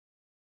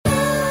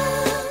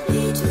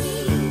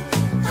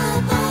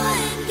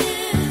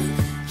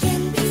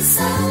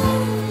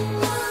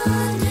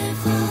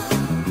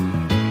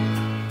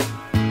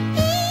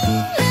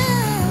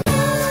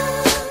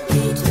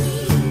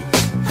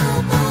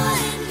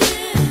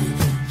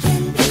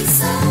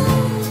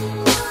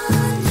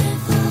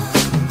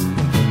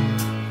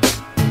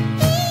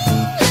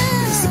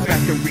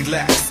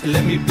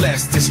let me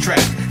bless this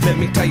track. Let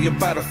me tell you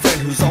about a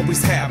friend who's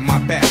always had my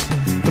back.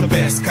 The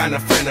best kind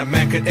of friend a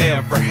man could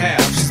ever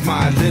have. She's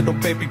my little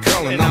baby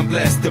girl and I'm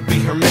blessed to be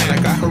her man.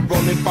 I got her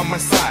rolling by my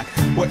side,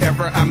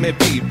 wherever I may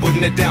be,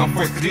 putting it down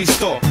for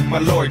Cristo, my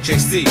Lord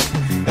JC.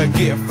 A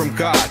gift from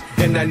God,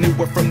 and I knew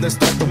her from the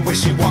start. The way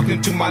she walked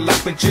into my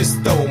life and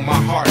just stole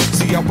my heart.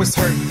 See, I was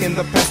hurt in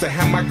the past, I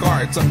had my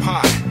guards up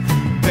high,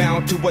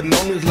 bound to a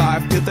lonely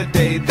life till the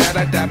day that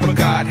I died. But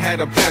God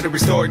had a plan to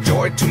restore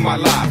joy to my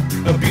life.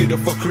 A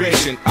beautiful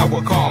creation I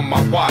will call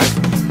my wife.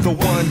 The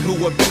one who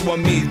would be with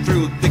me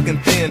through thick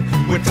and thin.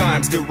 When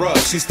times get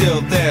rough, she's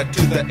still there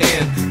to the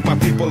end. My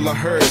people are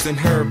hers and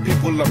her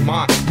people are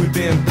mine. We've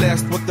been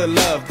blessed with the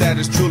love that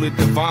is truly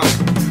divine.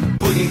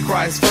 Putting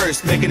Christ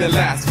first, making it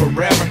last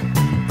forever.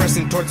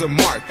 Pressing towards the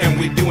mark and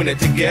we doing it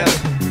together.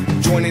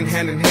 Joining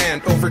hand in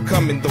hand,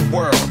 overcoming the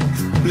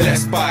world.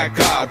 Blessed by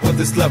God with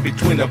this love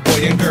between a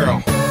boy and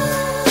girl.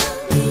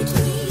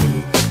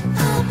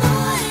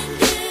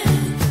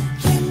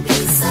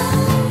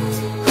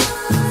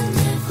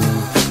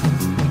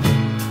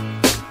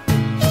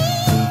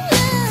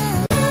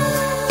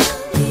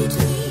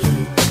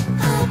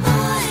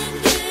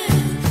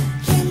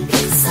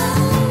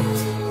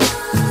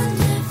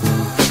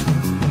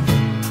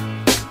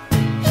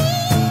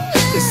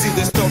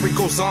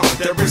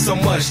 There is so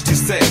much to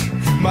say.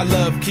 My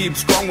love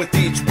keeps growing with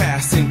each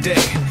passing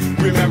day.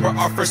 Remember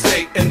our first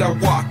date and our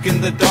walk in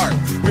the dark.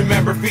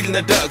 Remember feeding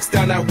the ducks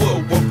down at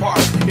Woodward Park.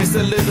 It's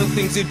the little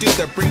things you do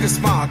that bring a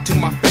smile to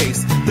my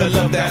face. The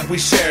love that we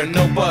share,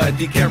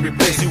 nobody can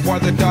replace. You are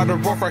the daughter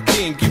of our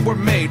king, you were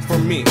made for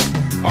me.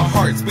 Our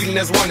hearts beating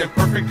as one in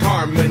perfect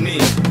harmony.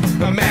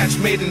 A match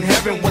made in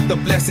heaven with the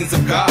blessings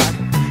of God.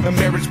 A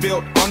marriage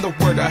built on the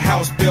word, a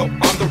house built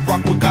on the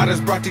rock. What God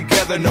has brought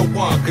together, no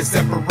one could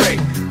separate.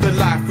 The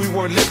life we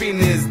were living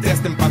is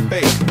destined by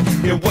fate.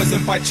 It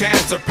wasn't by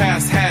chance or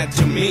past had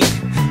to meet.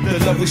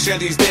 The love we share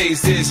these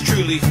days is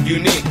truly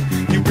unique.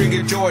 You bring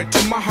a joy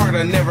to my heart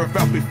I never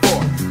felt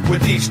before.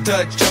 With each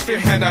touch of your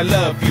hand I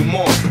love you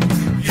more.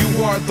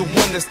 You are the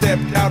one that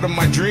stepped out of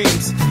my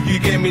dreams. You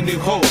gave me new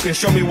hope and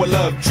showed me what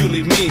love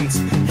truly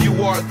means.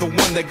 You are the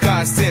one that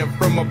God sent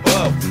from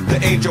above. The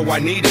angel I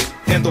needed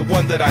and the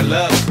one that I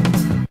love.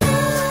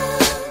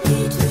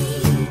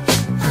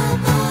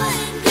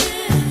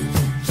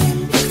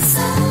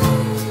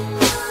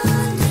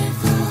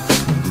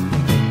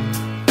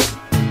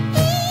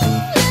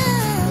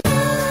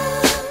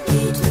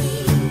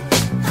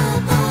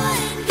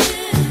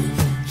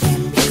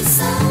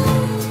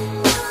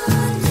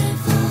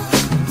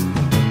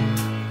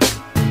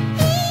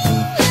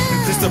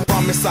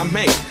 I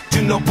make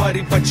to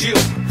nobody but you.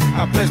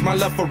 I pledge my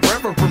love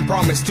forever and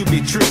promise to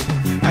be true.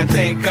 I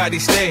thank God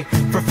each day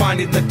for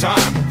finding the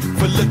time,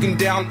 for looking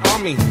down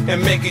on me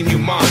and making you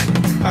mine.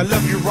 I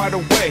love you right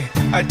away,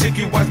 I took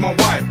you as my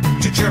wife,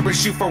 to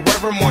cherish you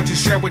forevermore, to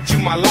share with you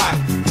my life.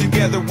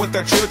 Together with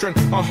our children,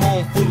 a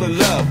home full of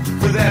love.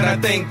 For that I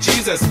thank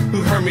Jesus,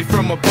 who heard me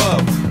from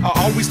above. I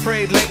always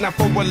prayed late night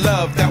for a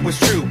love that was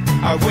true.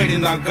 I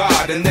waited on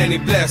God and then He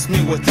blessed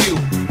me with you.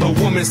 A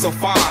woman so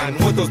fine,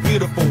 with those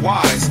beautiful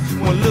eyes.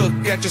 One look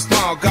at your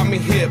smile got me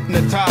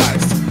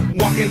hypnotized.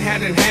 Walking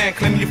hand in hand,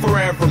 claim you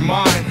forever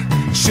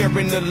mine.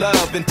 Sharing the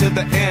love until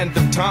the end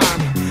of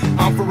time.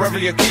 I'm forever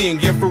your king,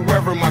 you're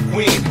forever my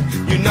queen.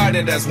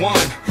 United as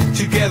one,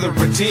 together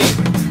a team.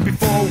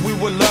 Before we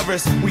were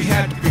lovers, we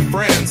had to be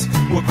friends.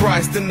 With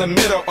Christ in the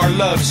middle, our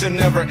love should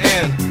never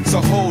end.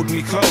 So hold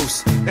me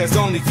close, as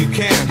only you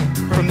can.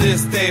 From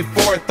this day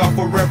forth, I'll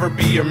forever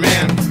be your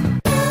man.